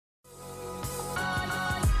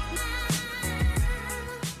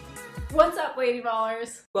What's up, Lady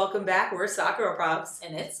Ballers? Welcome back. We're Sakura Props.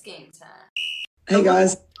 And it's game time. Hey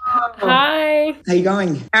guys. Hi. How you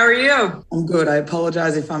going? How are you? I'm good. I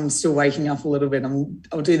apologize if I'm still waking up a little bit.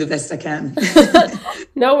 I'll do the best I can.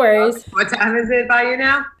 No worries. What time is it by you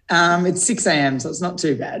now? It's 6 a.m., so it's not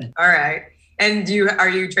too bad. All right. And are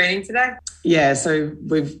you training today? Yeah, so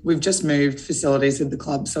we've just moved facilities with the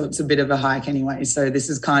club, so it's a bit of a hike anyway. So this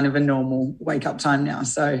is kind of a normal wake up time now.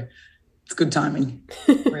 So it's good timing.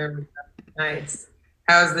 Nice.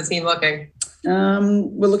 How's the team looking?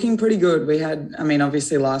 We're looking pretty good.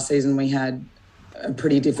 Obviously last season we had a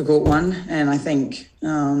pretty difficult one, and I think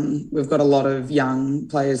we've got a lot of young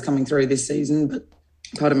players coming through this season.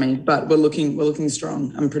 But we're looking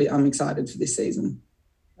strong. I'm excited for this season.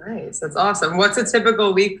 Nice, that's awesome. What's a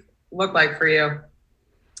typical week look like for you?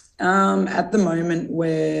 At the moment,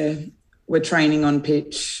 we're training on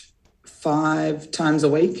pitch 5 times a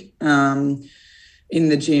week. In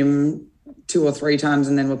the gym 2 or 3 times,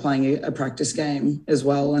 and then we're playing a practice game as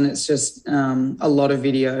well. And it's just a lot of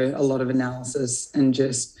video, a lot of analysis, and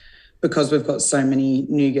just because we've got so many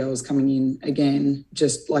new girls coming in again,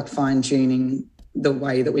 just like fine tuning the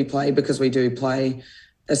way that we play, because we do play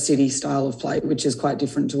a city style of play, which is quite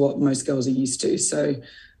different to what most girls are used to. So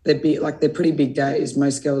they're pretty big days.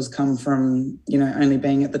 Most girls come from, only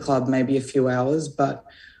being at the club maybe a few hours, but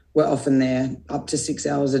we're often there up to 6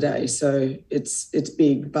 hours a day. So it's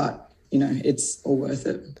big, but it's all worth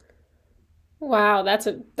it. Wow,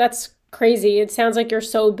 that's crazy. It sounds like you're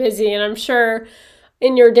so busy, and I'm sure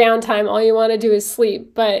in your downtime all you want to do is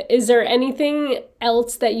sleep. But is there anything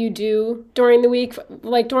else that you do during the week,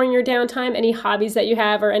 like during your downtime? Any hobbies that you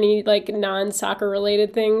have, or any like non-soccer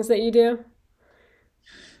related things that you do?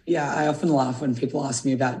 Yeah, I often laugh when people ask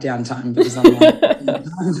me about downtime, because I'm like,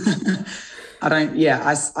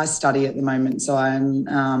 I study at the moment. So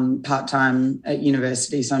I'm part-time at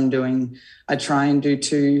university. So I try and do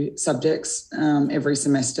 2 subjects every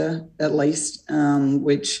semester at least,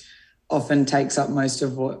 which often takes up most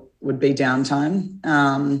of what would be downtime.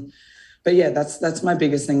 But yeah, that's my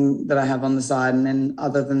biggest thing that I have on the side. And then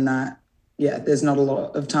other than that, yeah, there's not a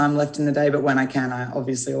lot of time left in the day, but when I can, I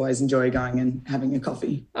obviously always enjoy going and having a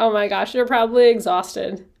coffee. Oh my gosh, you're probably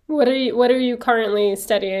exhausted. What are you currently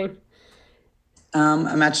studying?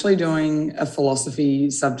 I'm actually doing a philosophy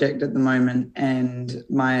subject at the moment, and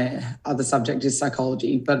my other subject is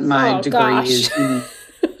psychology, but my degree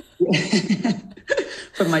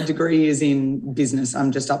is in business.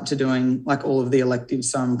 I'm just up to doing like all of the electives,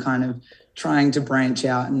 so I'm kind of trying to branch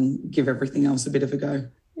out and give everything else a bit of a go.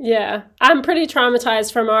 Yeah, I'm pretty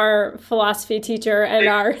traumatized from our philosophy teacher and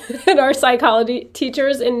our psychology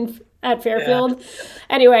teachers at Fairfield. Yeah.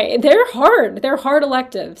 Anyway, they're hard. They're hard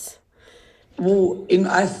electives. Well,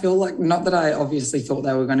 I feel like, not that I obviously thought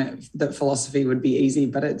that philosophy would be easy,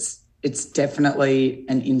 but it's definitely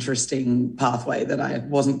an interesting pathway that I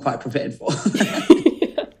wasn't quite prepared for.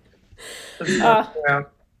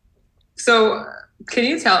 So can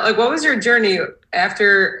you tell, like, what was your journey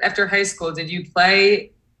after high school? Did you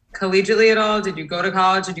play collegiately at all? Did you go to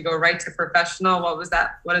college? Did you go right to professional? What was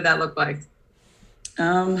that? What did that look like?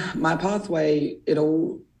 My pathway,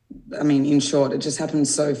 in short, it just happened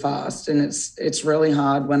so fast, and it's really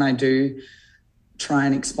hard when I do try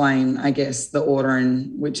and explain, I guess, the order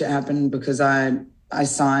in which it happened, because I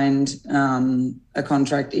signed a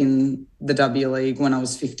contract in the W League when I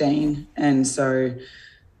was 15, and so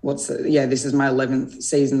this is my 11th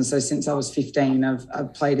season. So since I was 15,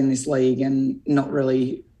 I've played in this league, and not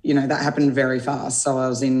really, that happened very fast. So I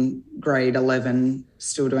was in grade 11,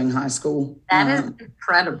 still doing high school. That is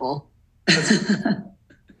incredible.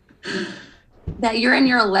 That you're in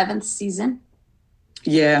your 11th season?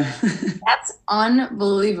 Yeah. That's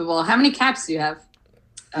unbelievable. How many caps do you have?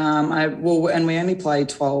 And we only play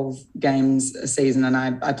 12 games a season, and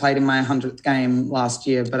I played in my 100th game last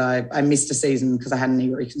year, but I missed a season because I had a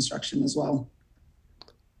knee reconstruction as well.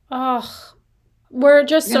 Oh, we're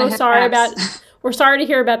just so sorry we're sorry to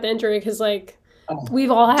hear about the injury, because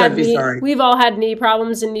we've all had knee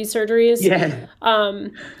problems and knee surgeries. Yeah.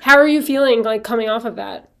 How are you feeling coming off of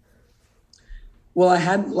that? Well, I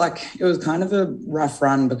had it was kind of a rough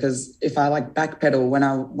run, because if I backpedal,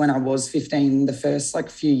 when I was 15, the first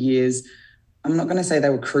few years, I'm not going to say they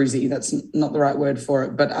were cruisy. That's not the right word for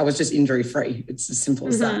it, but I was just injury free. It's as simple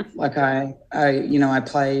as that. I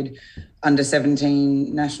played under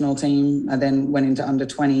 17 national team. I then went into under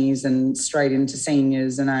 20s and straight into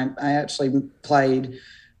seniors. And I actually played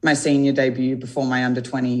my senior debut before my under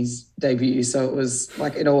 20s debut. So it was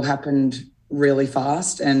it all happened really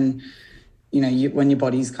fast. And when your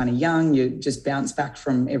body's kind of young, you just bounce back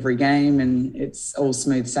from every game and it's all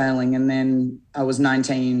smooth sailing. And then I was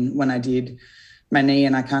 19 when I did my knee,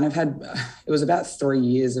 and I kind of had, it was about 3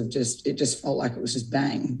 years of it just felt like it was just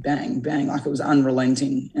bang, bang, bang, like it was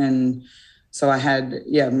unrelenting. And so I had,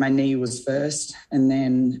 my knee was first, and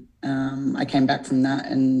then I came back from that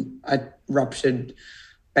and I ruptured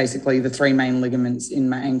basically the 3 main ligaments in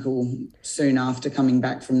my ankle soon after coming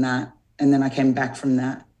back from that. And then I came back from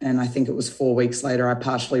that, and I think it was 4 weeks later, I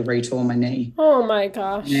partially retore my knee. Oh my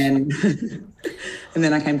gosh. And and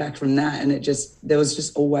then I came back from that, and there was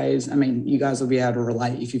just always, I mean, you guys will be able to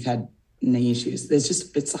relate if you've had knee issues.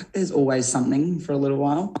 It's like there's always something for a little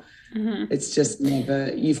while. Mm-hmm. It's just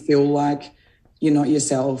never, you feel like you're not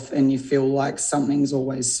yourself, and you feel like something's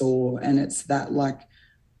always sore. And it's that like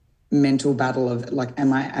mental battle of like,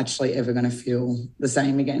 am I actually ever going to feel the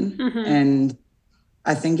same again? Mm-hmm. And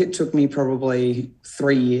I think it took me probably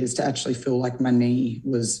 3 years to actually feel like my knee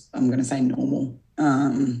was, I'm going to say, normal.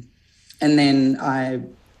 And then I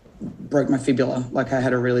broke my fibula. Like, I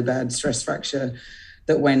had a really bad stress fracture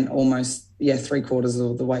that went almost,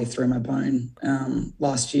 3/4 of the way through my bone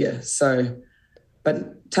last year. So,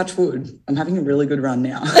 but touch wood, I'm having a really good run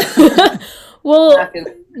now. Well,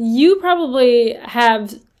 you probably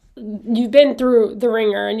you've been through the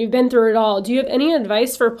ringer and you've been through it all. Do you have any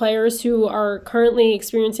advice for players who are currently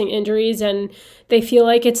experiencing injuries and they feel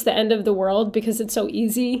like it's the end of the world because it's so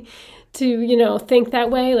easy to, think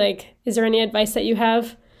that way? Like, is there any advice that you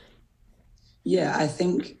have? Yeah,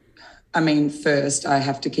 first I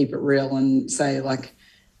have to keep it real and say, like,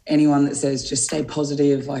 anyone that says just stay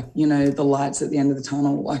positive, like, the light's at the end of the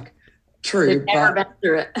tunnel, like, true. They've never been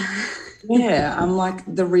through it. Yeah, I'm like,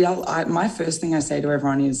 my first thing I say to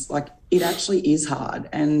everyone is, like, it actually is hard,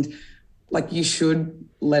 and like, you should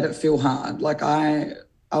let it feel hard. Like,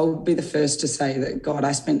 I'll be the first to say that, God,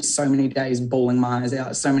 I spent so many days bawling my eyes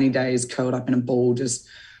out, so many days curled up in a ball just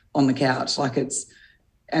on the couch. Like, it's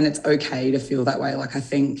okay to feel that way. Like, I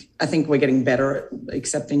think we're getting better at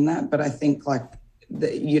accepting that, but I think like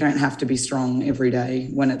you don't have to be strong every day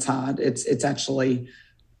when it's hard. It's actually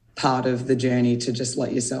part of the journey to just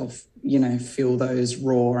let yourself, feel those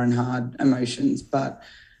raw and hard emotions. But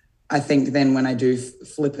I think then when I do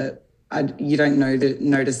flip it, you don't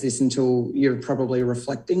notice this until you're probably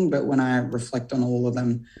reflecting. But when I reflect on all of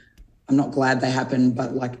them, I'm not glad they happened,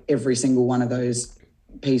 but like every single one of those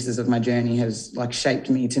pieces of my journey has like shaped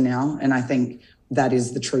me to now. And I think that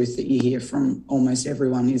is the truth that you hear from almost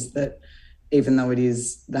everyone, is that even though it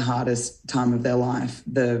is the hardest time of their life,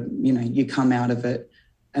 you come out of it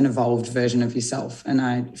an evolved version of yourself. And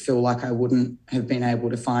I feel like I wouldn't have been able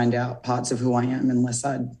to find out parts of who I am unless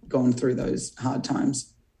I'd gone through those hard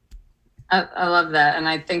times. I love that. And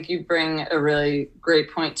I think you bring a really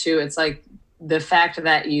great point too. It's like the fact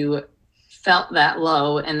that you felt that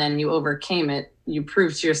low and then you overcame it, you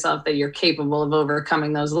prove to yourself that you're capable of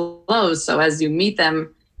overcoming those lows. So as you meet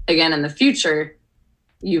them again in the future,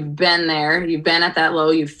 you've been there, you've been at that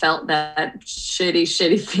low, you've felt that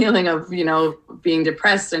shitty feeling of, being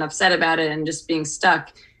depressed and upset about it and just being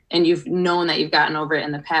stuck. And you've known that you've gotten over it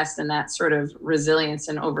in the past, and that sort of resilience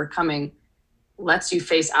and overcoming lets you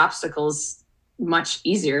face obstacles much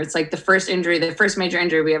easier. It's like the first major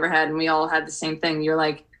injury we ever had, and we all had the same thing. You're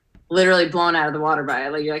like literally blown out of the water by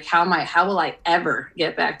it. Like, you're like, how will I ever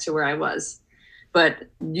get back to where I was? But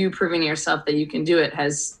you proving to yourself that you can do it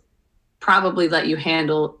has probably let you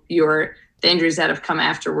handle the injuries that have come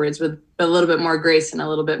afterwards with a little bit more grace and a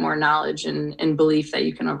little bit more knowledge and belief that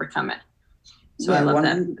you can overcome it. So I love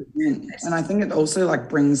 100%. That. And I think it also like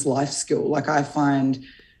brings life skill. Like, I find,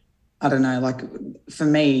 I don't know, like for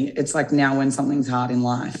me, it's like now when something's hard in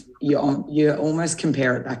life, you almost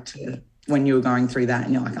compare it back to when you were going through that,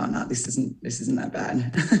 and you're like, oh no, this isn't that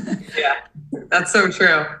bad. Yeah, that's so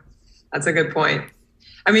true. That's a good point.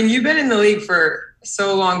 I mean, you've been in the league for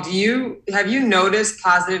so long. Have you noticed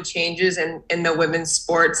positive changes in the women's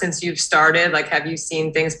sport since you've started? Like, have you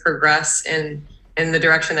seen things progress in the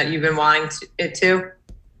direction that you've been wanting it to?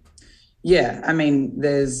 Yeah, I mean,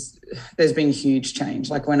 there's been huge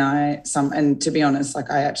change. Like, and to be honest,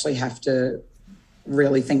 like, I actually have to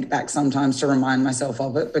really think back sometimes to remind myself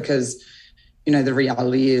of it, because, the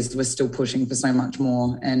reality is we're still pushing for so much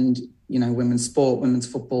more. And, women's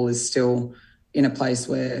football is still in a place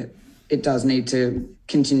where it does need to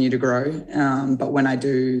continue to grow. But when I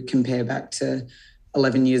do compare back to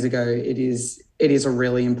 11 years ago, it is a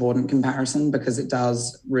really important comparison, because it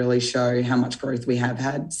does really show how much growth we have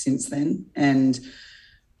had since then. And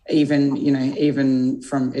even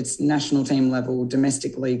from its national team level,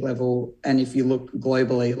 domestic league level, and if you look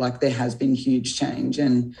globally, like, there has been huge change.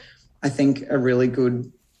 And I think a really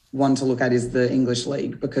good one to look at is the English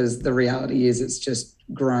League, because the reality is it's just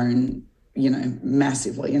grown,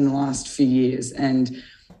 massively in the last few years.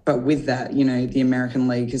 But with that, the American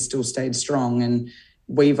League has still stayed strong, and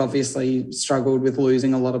we've obviously struggled with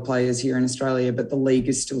losing a lot of players here in Australia, but the league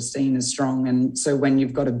is still seen as strong. And so when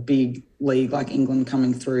you've got a big league like England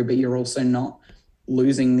coming through, but you're also not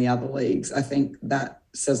losing the other leagues, I think that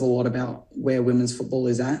says a lot about where women's football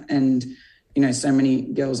is at. And, so many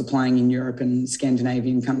girls are playing in Europe and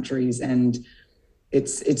Scandinavian countries, and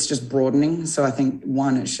it's just broadening. So I think,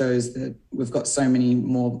 one, it shows that we've got so many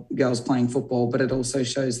more girls playing football, but it also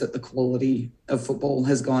shows that the quality of football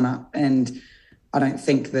has gone up. And I don't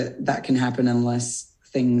think that can happen unless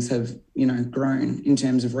things have, grown in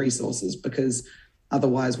terms of resources, because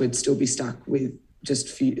otherwise we'd still be stuck with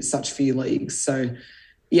just such few leagues. So,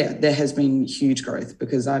 yeah, there has been huge growth,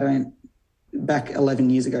 because back 11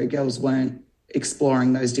 years ago, girls weren't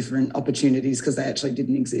exploring those different opportunities because they actually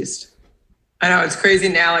didn't exist. I know, it's crazy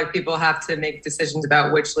now, like people have to make decisions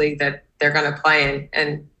about which league that they're going to play in.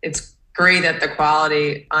 And it's great that the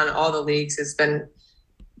quality on all the leagues has been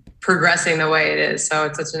progressing the way it is. So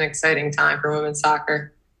it's such an exciting time for women's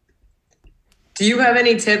soccer. Do you have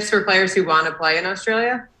any tips for players who want to play in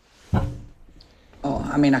Australia? Oh,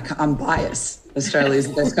 I mean, I'm biased. Australia is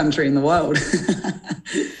the best country in the world.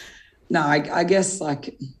 No, I guess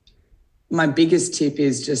like my biggest tip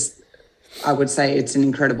is just, I would say it's an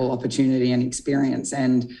incredible opportunity and experience.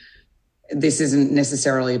 And this isn't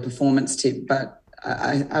necessarily a performance tip, but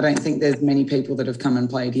I don't think there's many people that have come and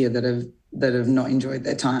played here that have not enjoyed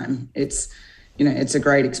their time. It's a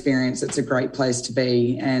great experience. It's a great place to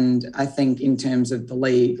be. And I think in terms of the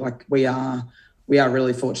league, like we are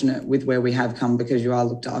really fortunate with where we have come, because you are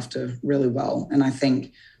looked after really well. And I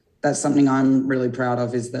think that's something I'm really proud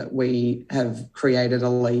of, is that we have created a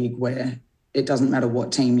league where it doesn't matter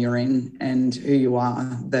what team you're in and who you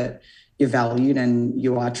are, that you're valued and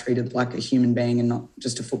you are treated like a human being and not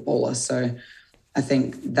just a footballer. So I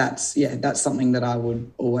think that's something that I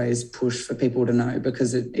would always push for people to know,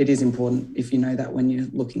 because it is important if you know that when you're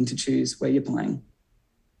looking to choose where you're playing.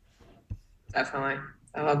 Definitely.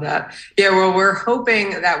 I love that. Yeah, well, we're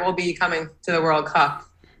hoping that we'll be coming to the World Cup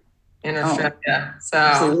in Australia. So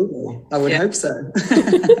absolutely. I would hope so.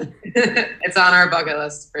 It's on our bucket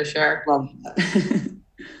list for sure. Love that.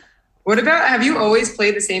 What about, have you always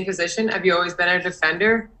played the same position? Have you always been a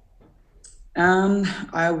defender?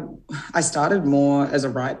 I started more as a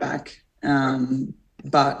right back,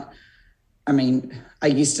 but I mean, I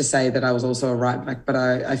used to say that I was also a right back, but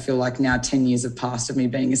I feel like now 10 years have passed of me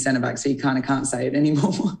being a centre back, so you kind of can't say it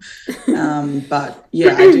anymore. But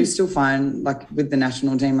yeah, I do still find, like with the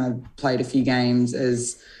national team, I've played a few games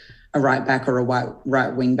as a right back or a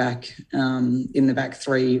right wing back in the back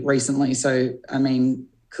three recently. So, I mean,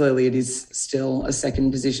 clearly it is still a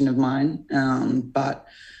second position of mine, but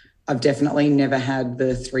I've definitely never had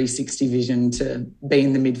the 360 vision to be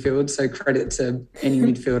in the midfield. So credit to any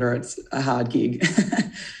midfielder. It's a hard gig.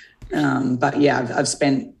 But yeah, I've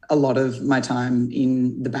spent a lot of my time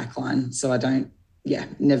in the back line. So I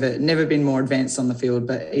never been more advanced on the field,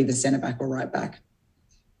 but either centre back or right back.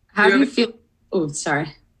 How do you feel? Oh,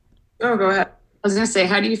 sorry. Oh, go ahead. I was going to say,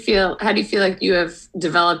 how do you feel like you have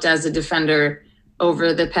developed as a defender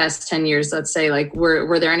over the past 10 years? Let's say, like,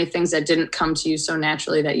 were there any things that didn't come to you so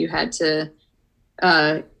naturally that you had to,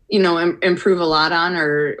 improve a lot on,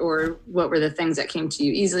 or what were the things that came to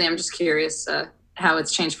you easily? I'm just curious how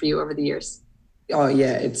it's changed for you over the years. Oh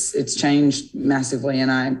yeah, it's changed massively.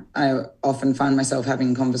 And I often find myself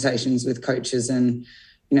having conversations with coaches and,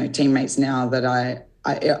 teammates now that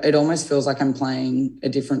it almost feels like I'm playing a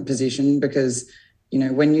different position, because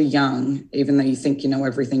when you're young, even though you think you know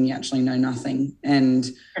everything, you actually know nothing. And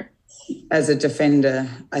as a defender,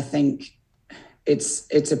 I think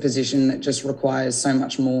it's a position that just requires so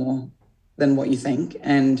much more than what you think.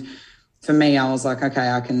 And for me, I was like,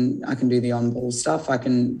 okay, I can do the on-ball stuff. I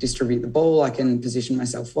can distribute the ball. I can position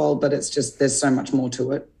myself well, but it's just, there's so much more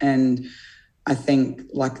to it. And I think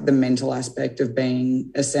like the mental aspect of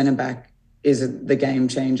being a centre back is the game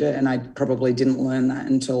changer. And I probably didn't learn that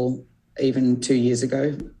until even 2 years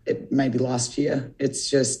ago, maybe last year. It's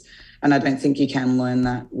just, and I don't think you can learn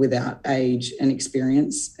that without age and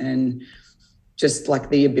experience, and just like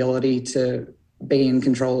the ability to be in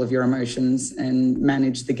control of your emotions and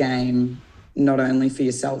manage the game, not only for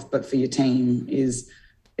yourself, but for your team is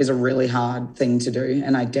a really hard thing to do.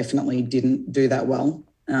 And I definitely didn't do that well.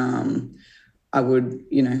 I would,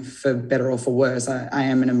 for better or for worse, I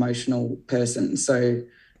am an emotional person. So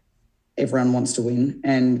everyone wants to win.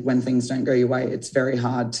 And when things don't go your way, it's very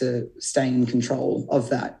hard to stay in control of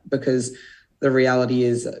that, because the reality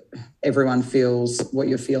is everyone feels what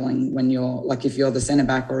you're feeling when you're like, if you're the centre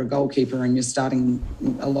back or a goalkeeper and you're starting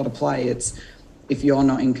a lot of play, it's if you're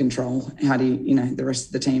not in control, how do you, the rest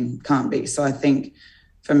of the team can't be. So I think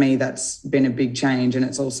for me, that's been a big change, and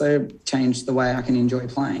it's also changed the way I can enjoy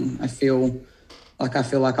playing. I feel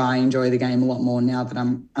like I enjoy the game a lot more now that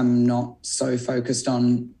I'm not so focused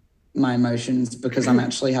on my emotions, because I'm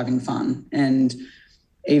actually having fun. And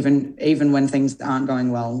even when things aren't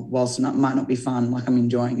going well, whilst it might not be fun, like I'm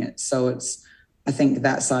enjoying it. So I think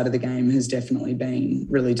that side of the game has definitely been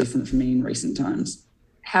really different for me in recent times.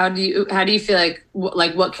 How do you feel like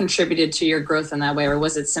what contributed to your growth in that way, or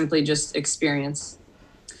was it simply just experience?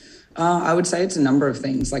 I would say it's a number of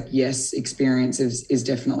things. Like, yes, experience is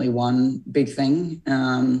definitely one big thing.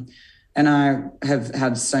 And I have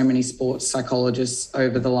had so many sports psychologists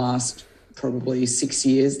over the last probably 6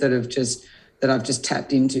 years that I've just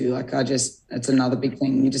tapped into. It's another big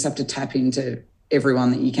thing. You just have to tap into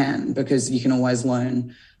everyone that you can, because you can always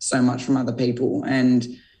learn so much from other people. And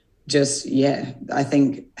I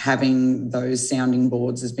think having those sounding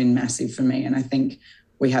boards has been massive for me. And I think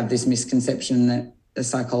we have this misconception that a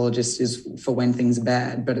psychologist is for when things are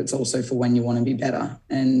bad, but it's also for when you want to be better.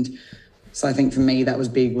 And so I think for me, that was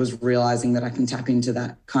big, was realizing that I can tap into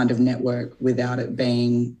that kind of network without it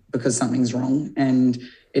being because something's wrong. And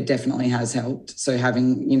it definitely has helped. So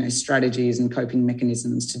having, strategies and coping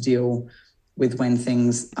mechanisms to deal with when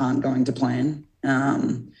things aren't going to plan.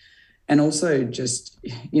 And also I just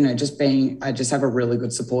have a really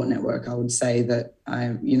good support network. I would say that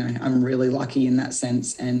I'm really lucky in that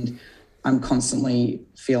sense, and I'm constantly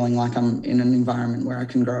feeling like I'm in an environment where I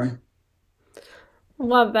can grow.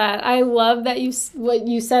 Love that. I love that what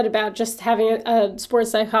you said about just having a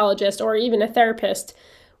sports psychologist or even a therapist.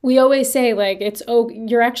 We always say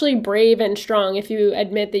you're actually brave and strong if you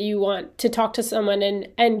admit that you want to talk to someone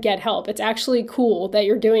and get help. It's actually cool that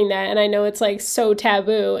you're doing that. And I know it's so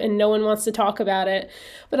taboo and no one wants to talk about it.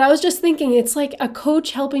 But I was just thinking, it's like a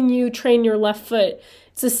coach helping you train your left foot.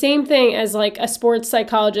 It's the same thing as a sports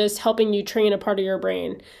psychologist helping you train a part of your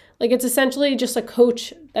brain. It's essentially just a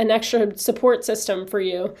coach, an extra support system for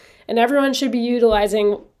you. And everyone should be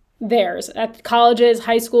utilizing theirs at colleges,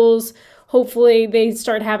 high schools. Hopefully they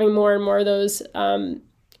start having more and more of those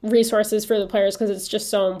resources for the players, because it's just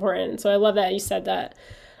so important. So I love that you said that.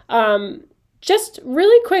 Just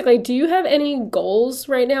really quickly, do you have any goals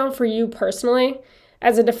right now for you personally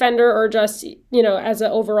as a defender, or just, as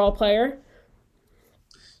an overall player?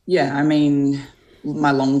 Yeah,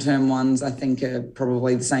 my long-term ones, I think, are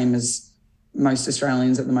probably the same as most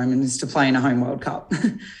Australians at the moment, is to play in a home World Cup.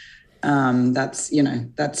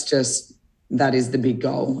 That is the big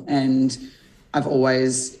goal. And I've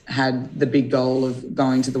always had the big goal of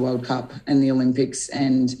going to the World Cup and the Olympics.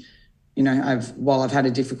 And, while I've had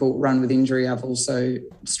a difficult run with injury, I've also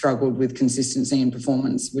struggled with consistency and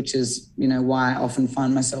performance, which is, why I often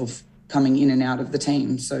find myself coming in and out of the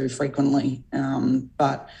team so frequently.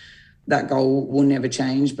 But that goal will never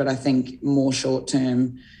change. But I think more short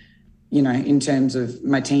term, in terms of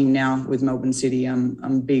my team now with Melbourne City,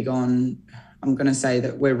 I'm big on, I'm going to say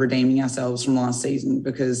that we're redeeming ourselves from last season,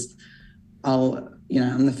 because I'm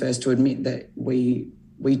the first to admit that we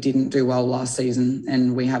didn't do well last season,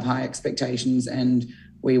 and we have high expectations, and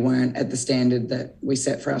we weren't at the standard that we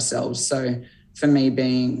set for ourselves. So for me,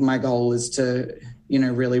 my goal is to,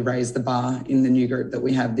 really raise the bar in the new group that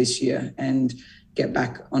we have this year and get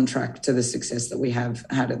back on track to the success that we have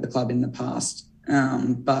had at the club in the past.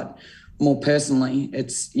 But more personally,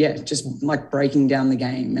 it's, just breaking down the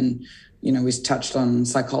game. And, we touched on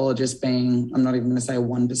psychologists being, I'm not even going to say a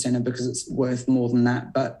 1%er because it's worth more than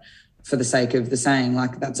that, but for the sake of the saying,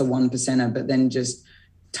 that's a 1%er, but then just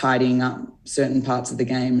tidying up certain parts of the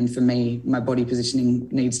game. And for me, my body positioning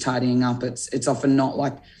needs tidying up. It's often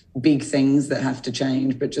not big things that have to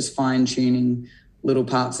change, but just fine tuning little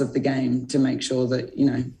parts of the game to make sure that,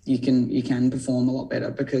 you can perform a lot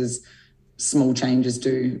better, because small changes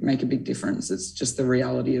do make a big difference. It's just the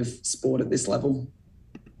reality of sport at this level.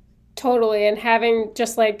 Totally. And having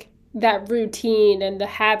just that routine and the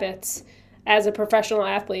habits as a professional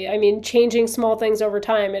athlete, changing small things over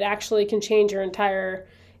time, it actually can change your entire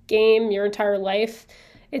game, your entire life.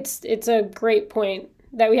 It's a great point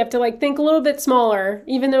that we have to think a little bit smaller,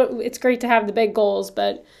 even though it's great to have the big goals,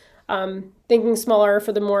 but thinking smaller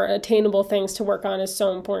for the more attainable things to work on is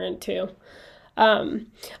so important too.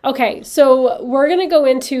 Okay, so we're going to go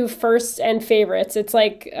into firsts and favorites. It's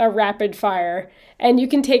like a rapid fire, and you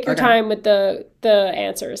can take your time with the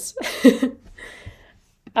answers.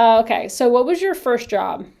 Okay, so what was your first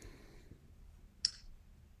job?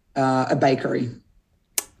 A bakery.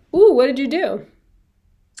 Ooh, what did you do?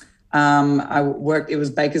 It was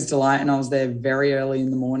Baker's Delight, and I was there very early in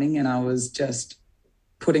the morning, and I was just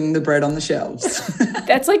putting the bread on the shelves.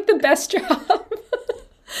 That's like the best job.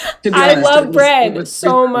 I love bread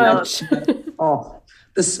so much. Oh,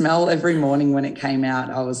 the smell every morning when it came out,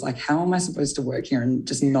 I was like, how am I supposed to work here and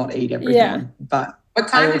just not eat everything? Yeah. But what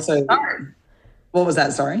time did you start? What was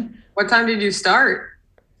that? Sorry? What time did you start?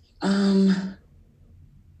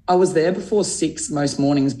 I was there before 6 most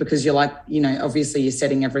mornings because you're like, obviously you're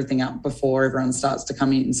setting everything up before everyone starts to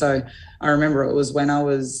come in. So I remember it was when I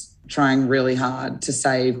was trying really hard to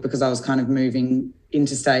save because I was kind of moving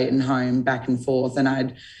interstate and home back and forth.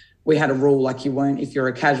 And we had a rule, like if you're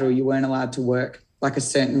a casual, you weren't allowed to work like a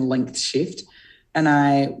certain length shift.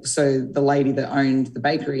 And so the lady that owned the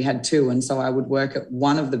bakery had 2. And so I would work at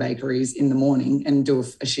one of the bakeries in the morning and do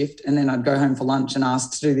a shift. And then I'd go home for lunch and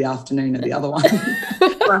ask to do the afternoon at the other one.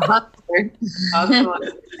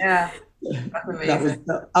 Yeah. That's amazing. That was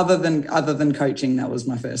other than coaching, that was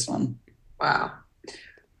my first one. Wow.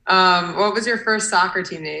 What was your first soccer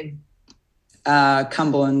team name?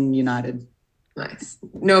 Cumberland United. Nice.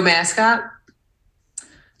 No mascot?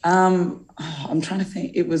 I'm trying to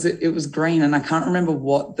think. It was green, and I can't remember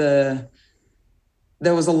what there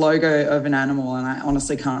was a logo of an animal, and I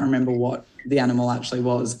honestly can't remember what the animal actually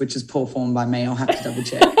was, which is poor form by me. I'll have to double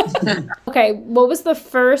check. Okay, what was the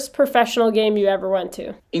first professional game you ever went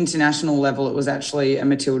to? International level, it was actually a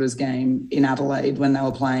Matildas game in Adelaide when they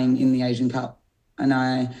were playing in the Asian Cup, and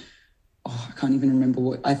I can't even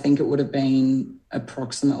remember I think it would have been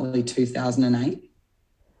approximately 2008.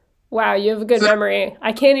 Wow, you have a good memory.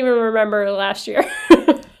 I can't even remember last year.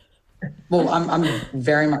 Well, I'm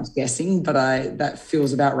very much guessing, but that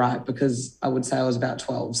feels about right because I would say I was about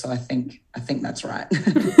 12, so I think that's right.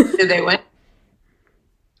 Did they win?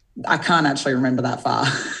 I can't actually remember that far.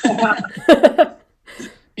 Did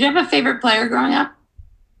you have a favorite player growing up?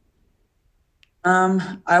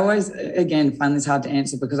 I always, again, find this hard to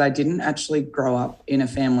answer because I didn't actually grow up in a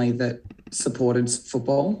family that supported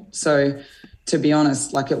football. So to be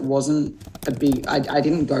honest, like it wasn't I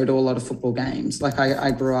didn't go to a lot of football games. Like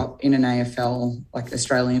I grew up in an AFL, like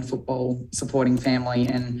Australian football supporting family.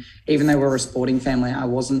 And even though we're a sporting family, I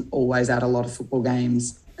wasn't always at a lot of football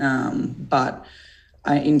games. But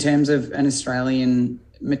in terms of an Australian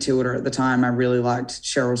Matilda at the time, I really liked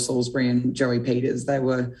Cheryl Salisbury and Joey Peters. They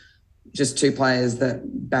were just 2 players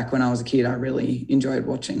that back when I was a kid, I really enjoyed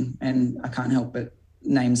watching, and I can't help but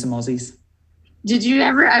name some Aussies. Did you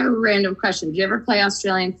ever, I have a random question. Did you ever play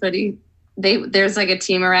Australian footy? There's like a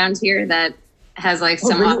team around here that has like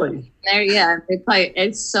some really? There. Yeah, they play.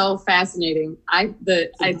 It's so fascinating.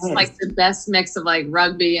 It's like the best mix of like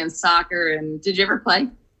rugby and soccer. And did you ever play?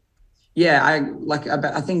 Yeah,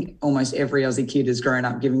 I think almost every Aussie kid has grown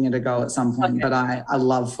up giving it a go at some point, but I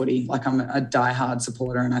love footy. Like I'm a diehard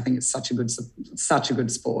supporter, and I think it's such a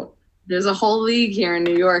good sport. There's a whole league here in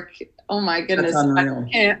New York. Oh my goodness. That's unreal.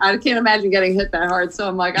 I can't imagine getting hit that hard. So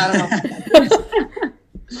I'm like, I don't know.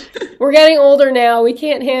 We're getting older now. We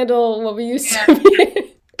can't handle what we used to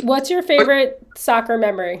be. What's your favorite soccer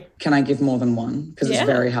memory? Can I give more than one? Because it's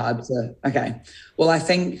very hard to. Okay. Well, I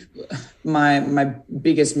think my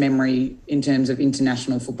biggest memory in terms of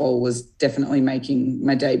international football was definitely making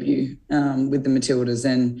my debut with the Matildas.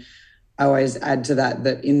 And I always add to that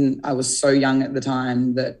I was so young at the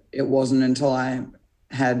time that it wasn't until I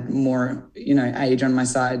had more, age on my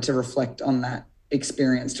side to reflect on that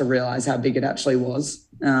experience to realize how big it actually was.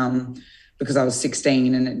 Because I was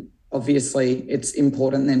 16 and obviously it's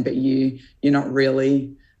important then, but you're not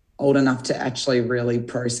really old enough to actually really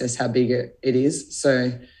process how big it is.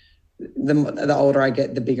 So the older I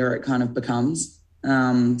get, the bigger it kind of becomes.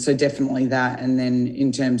 So definitely that. And then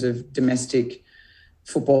in terms of domestic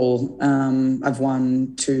football, I've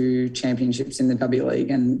won 2 championships in the W League,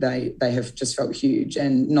 and they have just felt huge.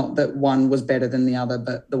 And not that one was better than the other,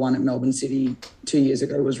 but the one at Melbourne City 2 years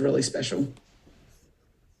ago was really special.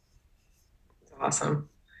 That's awesome.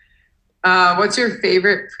 What's your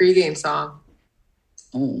favorite pregame song?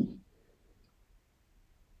 Oh,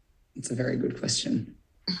 it's a very good question.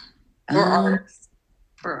 Or artist.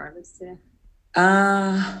 For artists, yeah.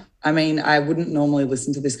 I mean, I wouldn't normally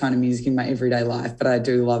listen to this kind of music in my everyday life, but I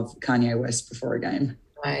do love Kanye West before a game.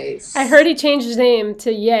 Nice. I heard he changed his name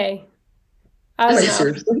to Ye. I don't know.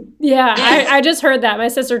 Seriously? Yeah, I just heard that. My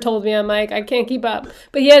sister told me. I'm like, I can't keep up.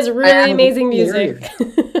 But he has really amazing music.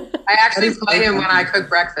 I actually play him when I cook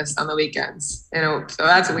breakfast on the weekends. So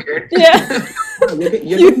that's weird. Yeah.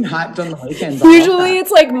 You're getting hyped on the weekends. Usually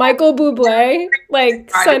it's like Michael Bublé, like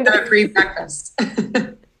Sunday. Pre-breakfast.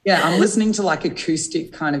 Yeah, I'm listening to like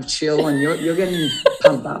acoustic kind of chill, and you're getting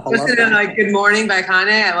pumped up. I love Listen to that. like "Good Morning" by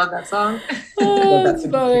Kanye. I love that song. Oh, That's that's a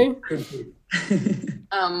funny. good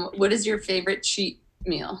pick. What is your favorite cheat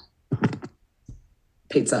meal?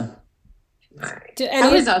 Pizza. Do How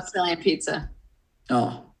any, is Australian pizza?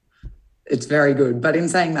 Oh, it's very good. But in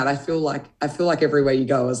saying that, I feel like everywhere you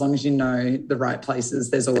go, as long as you know the right places,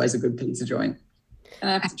 there's always a good pizza joint. And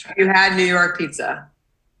I have to try. You had New York pizza.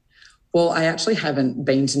 Well, I actually haven't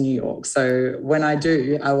been to New York, so when I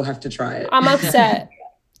do, I will have to try it. I'm upset.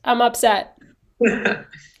 I'm upset. I'm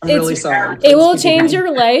really it's- sorry. It will Please forgive change me.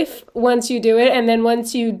 your life once you do it, and then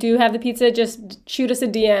once you do have the pizza, just shoot us a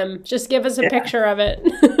DM. Just give us a picture of it.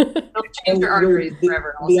 It'll change your arteries The-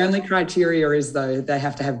 forever. The Also. only criteria is though they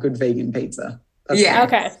have to have good vegan pizza. That's Yeah.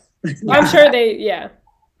 Okay. I'm sure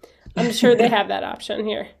I'm sure they have that option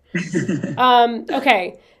here.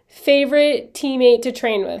 Okay. Favorite teammate to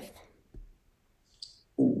train with?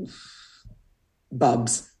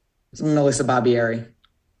 Bubs. It's Melissa Barbieri.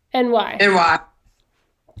 And why? And why?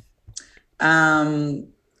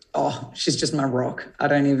 She's just my rock. I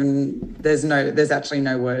don't even, there's actually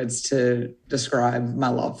no words to describe my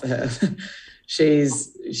love for her.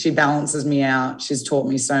 She balances me out. She's taught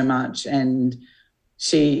me so much, and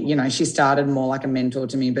she started more like a mentor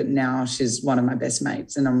to me, but now she's one of my best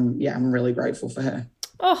mates, and I'm really grateful for her.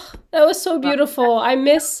 Oh, that was so beautiful. I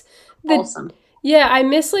miss Awesome. Yeah, I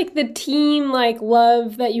miss like the team like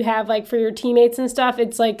love that you have like for your teammates and stuff.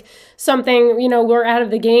 It's like something, we're out of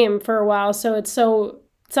the game for a while, so it's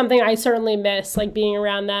something I certainly miss, like being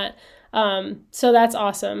around that. So that's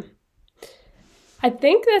awesome. I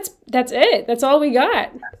think that's it. That's all we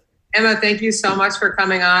got. Emma, thank you so much for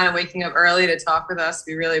coming on and waking up early to talk with us.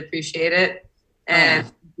 We really appreciate it. And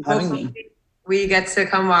Having me. hopefully we get to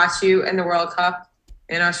come watch you in the World Cup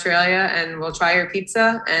in Australia, and we'll try your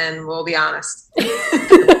pizza and we'll be honest.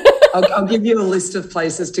 I'll give you a list of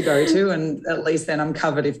places to go to, and at least then I'm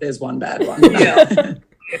covered if there's one bad one. Yeah.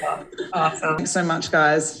 Awesome. Thanks so much,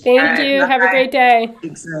 guys. Thank All right, you. Have a bye. great day.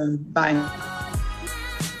 Thanks, bye.